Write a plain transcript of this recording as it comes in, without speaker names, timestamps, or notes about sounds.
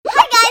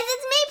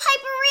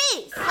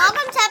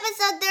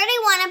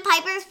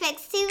Piper's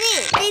Picks TV,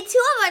 day 2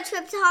 of our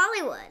trip to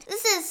Hollywood.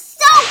 This is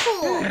so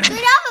cool! We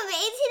got off of 18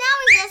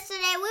 hours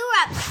yesterday. We were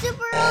up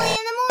super early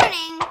in the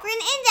morning for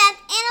an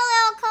in-depth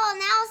analytical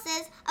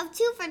analysis of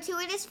Two for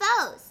Fortuitous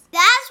Foes.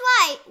 That's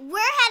right,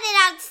 we're headed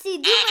out to see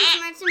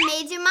Doofenshmirtz and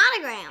Major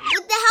Monogram.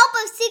 With the help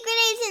of Secret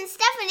Agent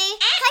Stephanie,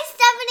 hi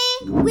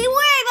Stephanie, we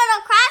were able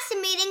to crash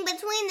a meeting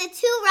between the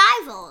two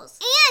rivals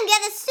and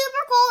get a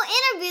super cool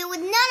interview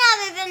with none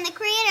other than the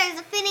creators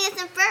of Phineas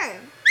and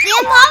Ferb,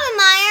 Dan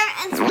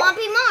Povenmire and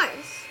Swampy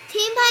Mars.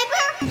 Team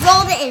Piper,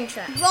 roll the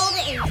intro. Roll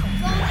the intro.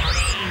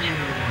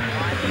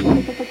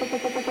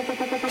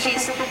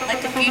 She's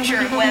like the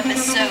future of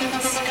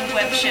webisodes and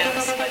web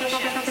shows.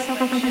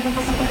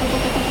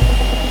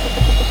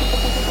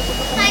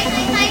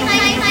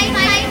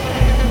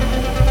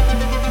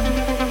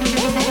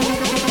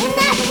 Isn't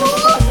that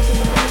cool?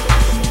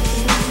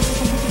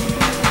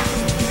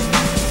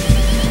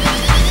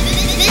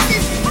 This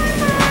is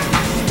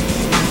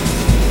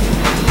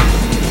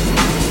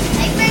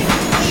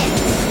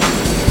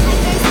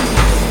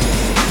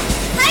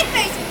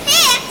Piper's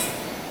Picks.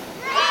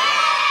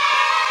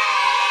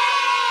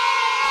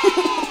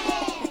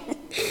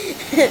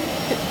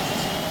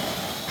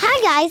 Hi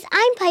guys,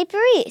 I'm Piper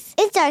Reese.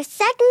 It's our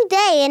second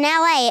day in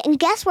LA, and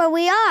guess where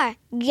we are?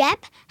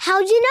 Yep,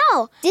 how'd you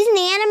know?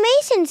 Disney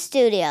Animation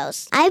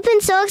Studios. I've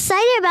been so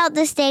excited about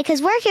this day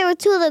because we're here with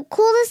two of the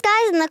coolest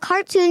guys in the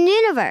cartoon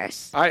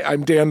universe. Hi,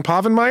 I'm Dan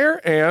Povenmire,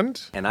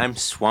 and I'm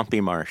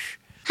Swampy Marsh.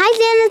 Hi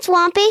Dan and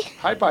Swampy.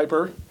 Hi,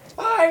 Piper.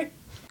 Hi.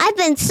 I've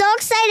been so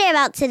excited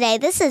about today.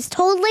 This is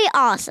totally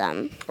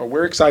awesome. Oh,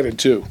 we're excited,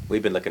 too.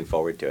 We've been looking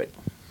forward to it.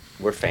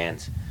 We're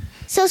fans.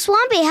 So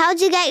Swampy, how'd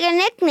you get your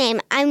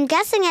nickname? I'm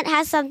guessing it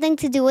has something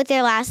to do with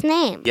your last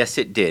name. Yes,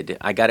 it did.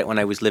 I got it when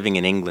I was living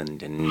in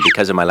England, and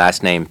because of my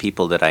last name,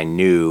 people that I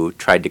knew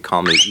tried to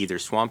call me either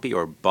Swampy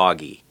or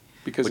Boggy,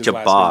 Because which his a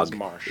last bog name is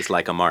Marsh. is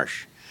like a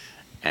marsh.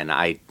 And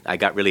I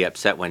got really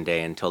upset one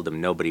day and told them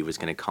nobody was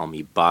going to call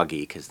me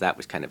Boggy because that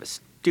was kind of a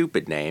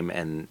stupid name,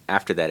 and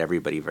after that,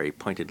 everybody very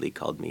pointedly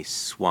called me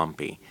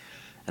Swampy.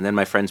 And then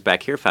my friends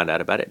back here found out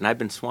about it, and I've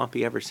been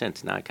Swampy ever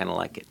since. Now I kind of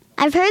like it.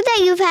 I've heard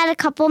that you've had a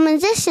couple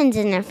musicians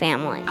in your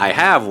family. I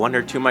have one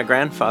or two. My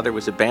grandfather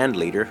was a band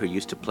leader who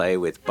used to play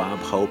with Bob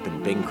Hope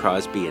and Bing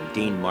Crosby and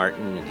Dean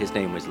Martin, and his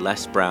name was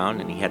Les Brown,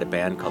 and he had a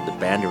band called the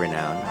Band of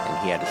Renown,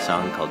 and he had a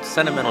song called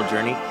Sentimental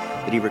Journey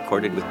that he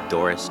recorded with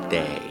Doris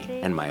Day.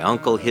 And my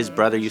uncle, his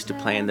brother, used to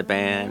play in the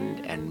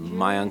band, and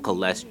my uncle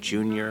Les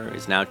Jr.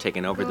 is now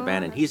taking over the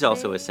band, and he's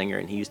also a singer,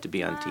 and he used to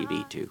be on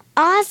TV too.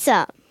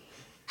 Awesome.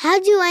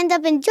 How'd you end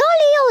up in jolly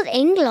old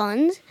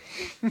England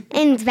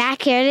and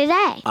back here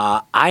today?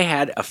 I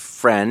had a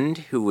friend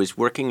who was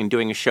working and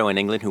doing a show in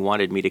England who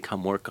wanted me to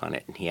come work on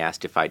it, and he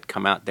asked if I'd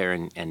come out there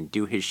and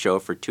do his show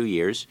for 2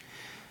 years.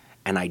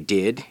 And I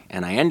did,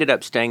 and I ended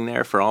up staying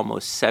there for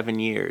almost 7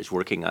 years,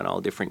 working on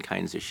all different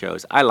kinds of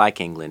shows. I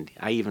like England.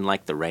 I even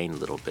like the rain a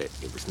little bit.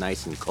 It was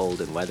nice and cold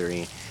and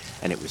weathery,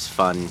 and it was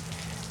fun.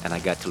 And I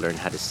got to learn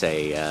how to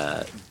say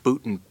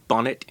boot and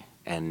bonnet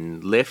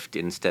and lift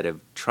instead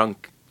of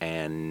trunk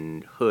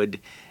and hood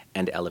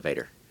and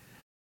elevator.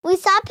 We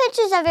saw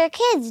pictures of your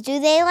kids. Do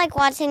they like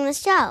watching the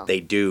show? They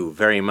do,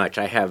 very much.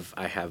 I have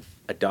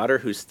a daughter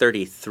who's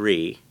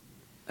 33,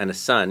 and a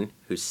son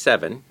who's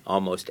 7,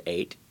 almost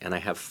 8, and I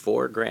have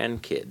 4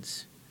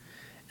 grandkids,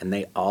 and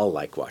they all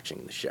like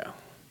watching the show,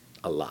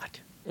 a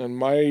lot. And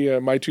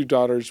my two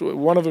daughters,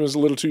 one of them is a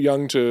little too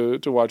young to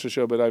watch the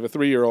show, but I have a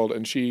 3-year-old,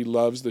 and she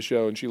loves the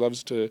show, and she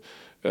loves to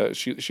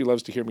she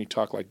loves to hear me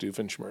talk like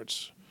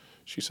Doofenshmirtz.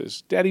 She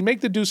says, "Daddy,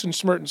 make the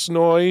Doofenshmirtz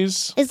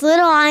noise." Is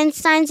little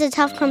Einstein's a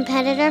tough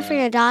competitor for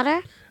your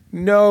daughter?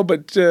 No,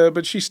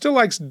 but she still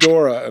likes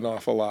Dora an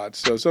awful lot,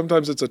 so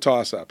sometimes it's a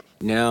toss-up.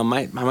 No,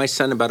 my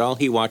son, about all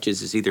he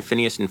watches is either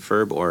Phineas and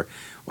Ferb or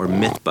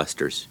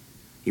Mythbusters.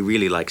 He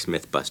really likes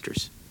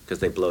Mythbusters because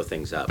they blow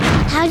things up.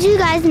 How do you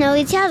guys know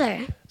each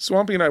other?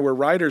 Swampy and I were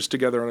writers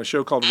together on a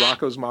show called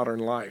Rocko's Modern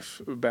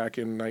Life back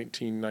in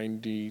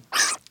 1993,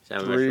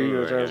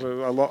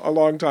 a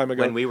long time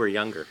ago. When we were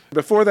younger.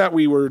 Before that,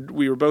 we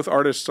were both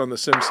artists on The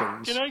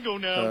Simpsons. Can I go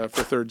now?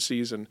 For 3rd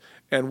season,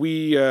 and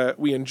we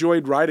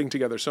enjoyed writing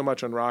together so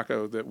much on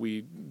Rocko that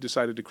we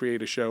decided to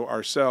create a show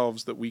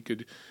ourselves that we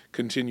could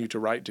continue to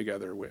write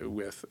together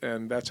with,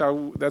 and that's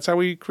how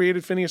we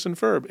created Phineas and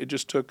Ferb. It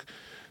just took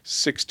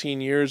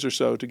 16 years or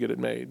so to get it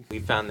made. We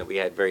found that we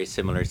had very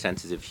similar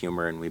senses of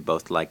humor, and we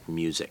both liked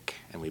music,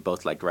 and we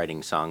both liked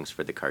writing songs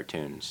for the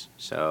cartoons.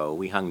 So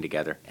we hung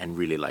together and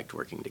really liked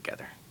working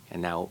together.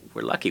 And now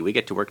we're lucky. We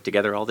get to work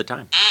together all the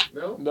time.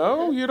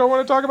 No, you don't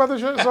want to talk about the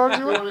songs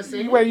you like?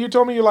 Wait, you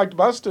told me you liked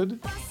Busted.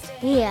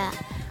 Yeah.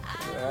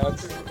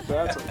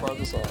 That's a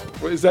fun song.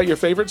 Is that your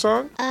favorite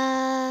song?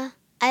 I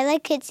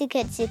like Kitsy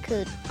Kitsy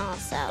Coot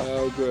also.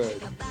 Oh,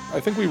 good.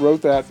 I think we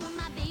wrote that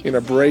in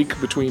a break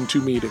between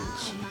 2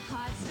 meetings.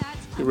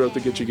 We wrote the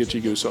Gitchy Gitchy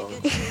Goo song.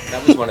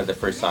 That was one of the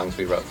first songs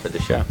we wrote for the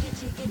show.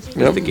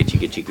 Yep. The Gitchy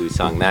Gitchy Goo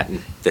song. That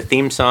and the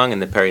theme song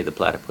and the Perry the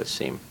Platypus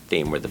theme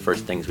were the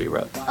first things we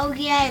wrote. Oh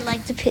yeah, I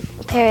like the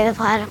Perry the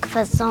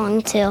Platypus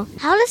song too.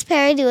 How does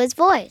Perry do his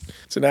voice?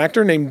 It's an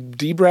actor named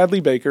D.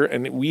 Bradley Baker,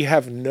 and we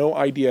have no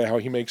idea how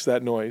he makes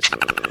that noise.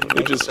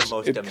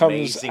 It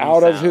comes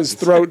out of his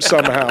throat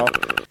somehow.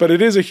 But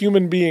it is a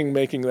human being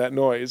making that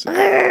noise.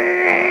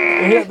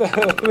 That's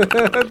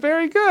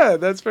very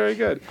good. That's very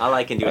good. All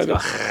I can do is go.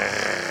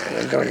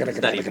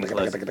 It's not even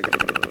close.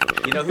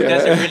 You know who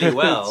does it really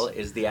well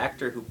is the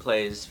actor who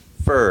plays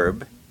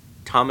Ferb,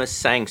 Thomas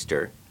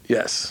Sangster.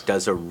 Yes.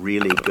 Does a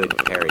really good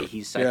Perry.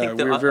 He's, I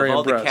think, of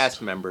all the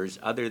cast members,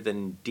 other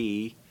than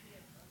Dee,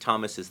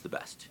 Thomas is the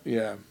best.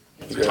 Yeah.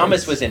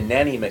 Thomas was in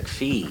Nanny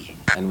McPhee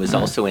and was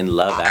also in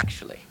Love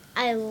Actually.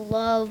 I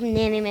love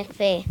Nanny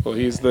McPhee. Well,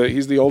 he's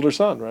the older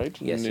son, right?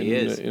 Yes, he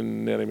is.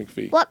 In Nanny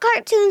McPhee. What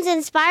cartoons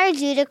inspired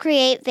you to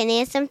create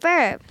Phineas and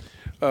Ferb?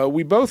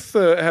 We both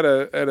had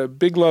a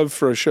big love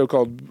for a show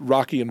called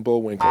Rocky and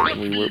Bullwinkle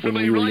when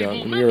we were young.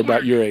 When we were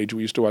about your age,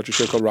 we used to watch a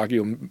show called Rocky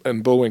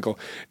and Bullwinkle,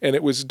 and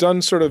it was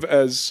done sort of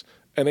as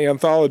an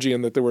anthology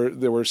in that there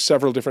were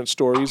several different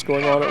stories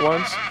going on at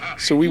once.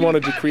 So we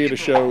wanted to create a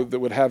show that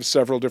would have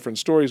several different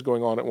stories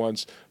going on at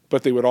once,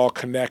 but they would all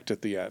connect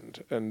at the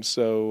end. And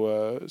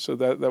so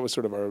that was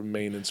sort of our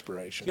main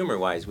inspiration.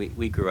 Humor-wise,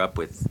 we grew up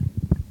with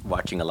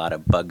watching a lot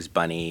of Bugs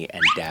Bunny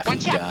and Daffy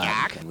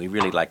Duck, and we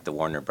really like the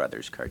Warner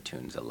Brothers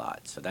cartoons a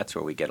lot. So that's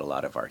where we get a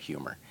lot of our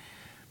humor.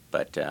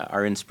 But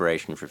our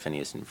inspiration for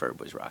Phineas and Ferb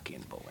was Rocky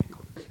and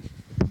Bullwinkle.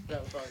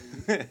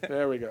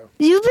 There we go.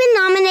 You've been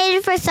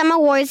nominated for some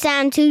awards that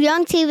I'm too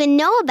young to even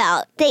know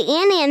about. The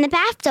Annie and the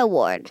BAFTA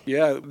Award.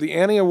 Yeah, the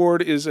Annie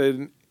Award is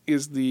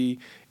the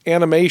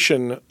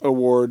animation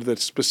award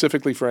that's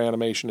specifically for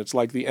animation. It's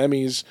like the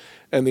Emmys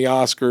and the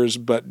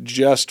Oscars, but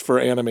just for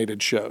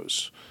animated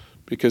shows,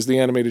 because the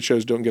animated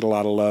shows don't get a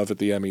lot of love at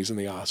the Emmys and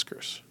the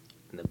Oscars.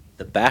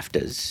 The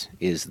BAFTAs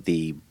is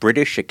the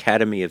British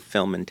Academy of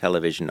Film and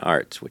Television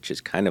Arts, which is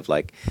kind of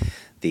like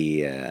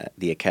the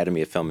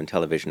Academy of Film and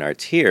Television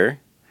Arts here,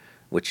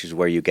 which is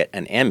where you get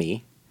an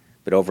Emmy,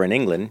 but over in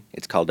England,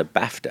 it's called a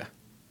BAFTA,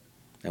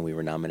 and we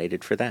were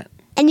nominated for that.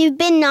 And you've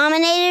been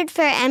nominated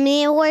for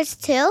Emmy Awards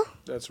too?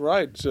 That's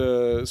right.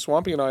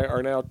 Swampy and I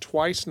are now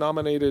twice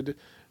nominated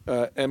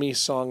Emmy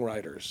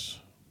songwriters.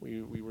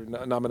 We were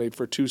nominated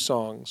for 2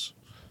 songs.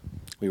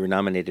 We were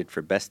nominated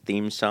for Best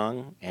Theme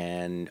Song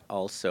and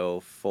also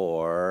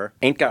for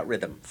Ain't Got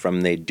Rhythm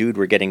from the Dude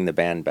We're Getting the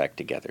Band Back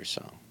Together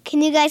song.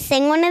 Can you guys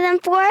sing one of them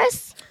for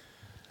us?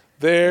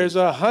 There's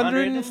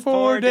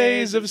 104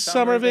 days of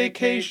summer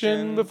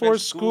vacation before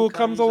school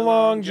comes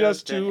along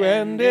just to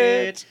end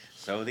it.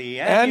 So the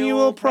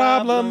Annual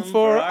problem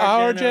for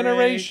our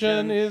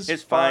generation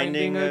is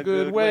finding a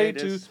good way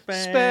to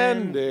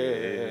spend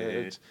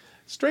it.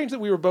 Strange that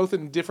we were both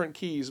in different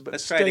keys,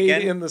 but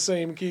stayed in the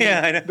same key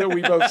that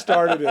we both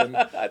started in.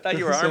 I thought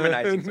you were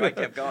harmonizing, so I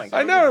kept going.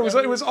 I know,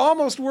 it was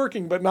almost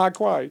working, but not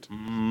quite.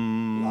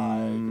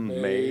 Like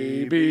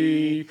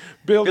maybe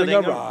building a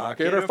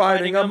rocket or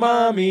finding a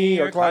mummy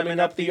or climbing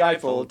up the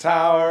Eiffel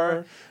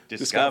Tower.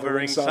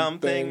 Discovering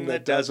something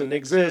that doesn't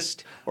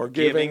exist, or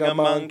giving a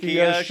monkey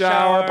a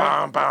shower.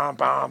 Bom, bom,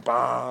 bom,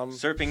 bom.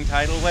 Surfing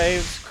tidal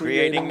waves,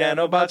 creating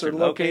nanobots, or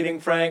locating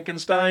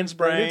Frankenstein's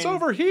brain. It's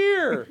over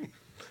here.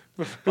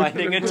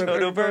 Finding a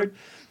dodo bird,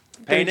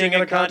 Painting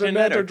a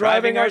continent, or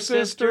driving our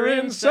sister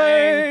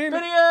insane.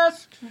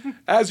 Phineas!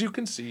 As you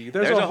can see,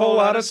 there's a whole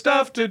lot of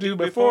stuff to do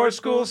before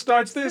school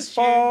starts this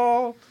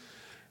fall.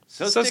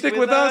 So stick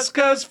with us,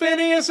 'cause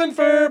Phineas and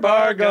Ferb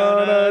are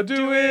gonna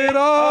do it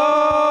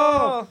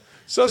all.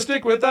 So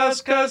stick with us,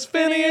 'cause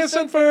Phineas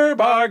and Ferb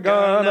are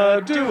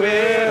gonna do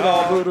it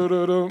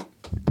all.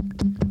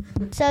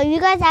 So you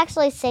guys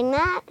actually sing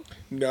that?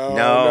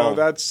 No,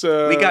 that's...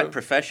 we got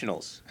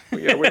professionals.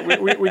 Yeah,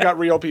 we got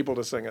real people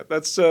to sing it.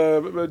 That's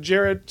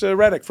Jarrett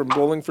Reddick from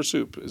Bowling for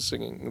Soup is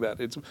singing that.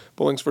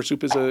 Bowling for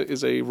Soup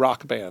is a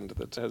rock band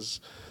that has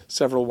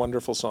several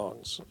wonderful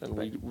songs, and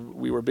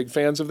we were big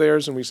fans of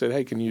theirs, and we said,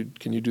 hey, can you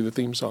do the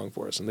theme song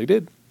for us? And they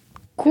did.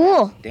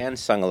 Cool. Dan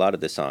sung a lot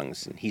of the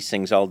songs, and he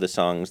sings all the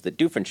songs that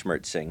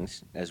Doofenshmirtz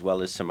sings, as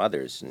well as some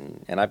others,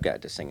 and I've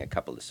got to sing a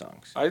couple of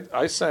songs.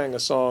 I sang a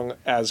song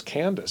as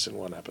Candace in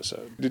one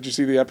episode. Did you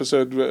see the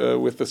episode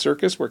with the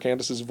circus where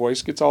Candace's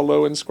voice gets all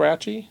low and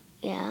scratchy?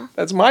 Yeah.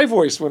 That's my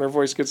voice when her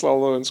voice gets all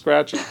low and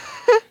scratchy.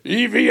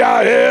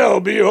 EVILBOYS.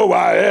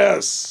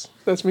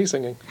 That's me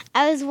singing.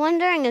 I was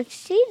wondering if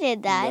she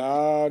did that.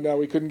 No,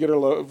 we couldn't get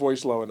her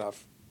voice low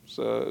enough.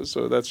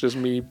 So that's just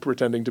me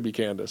pretending to be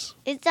Candace.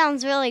 It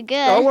sounds really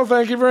good. Oh, well,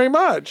 thank you very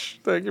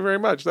much. Thank you very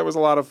much. That was a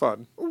lot of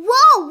fun.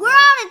 Whoa, we're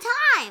out of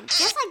time.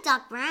 Just like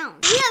Doc Brown.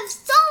 We have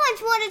so much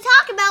more to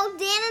talk about with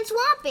Dan and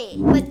Swampy.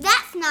 But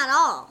that's not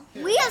all.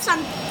 We have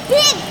some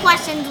big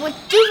questions with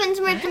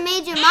Doofenshmirtz and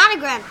Major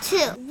Monogram,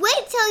 too.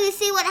 Wait till you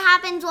see what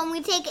happens when we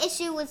take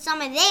issue with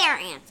some of their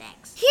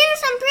antics. Here are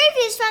some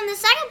previews from the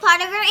second part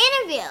of our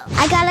interview.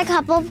 I got a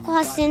couple of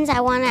questions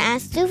I want to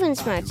ask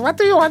Doofenshmirtz. What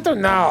do you want to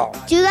know?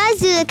 Do you guys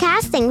do the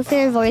casting for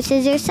your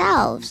voices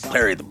yourselves?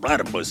 Larry the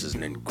Platypus is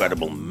an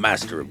incredible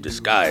master of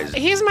disguise.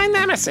 He's my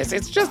nemesis.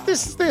 It's just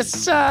this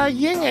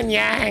yin and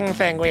yang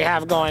thing we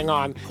have going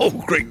on. Oh,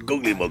 great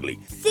googly muggly.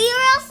 See you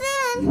real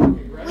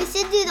soon. We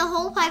should do the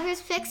whole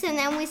Piper's Picks, and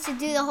then we should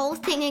do the whole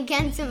thing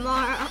again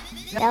tomorrow.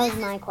 That was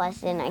my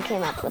question. I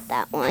came up with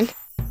that one.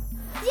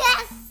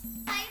 Yes!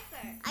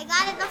 Piper. I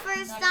got it the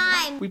first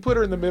time. We put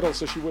her in the middle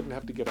so she wouldn't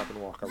have to get up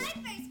and walk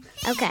around.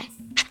 Okay.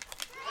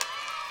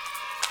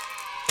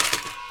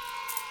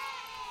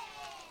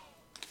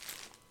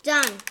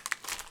 Done.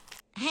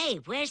 Hey,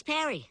 where's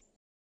Perry?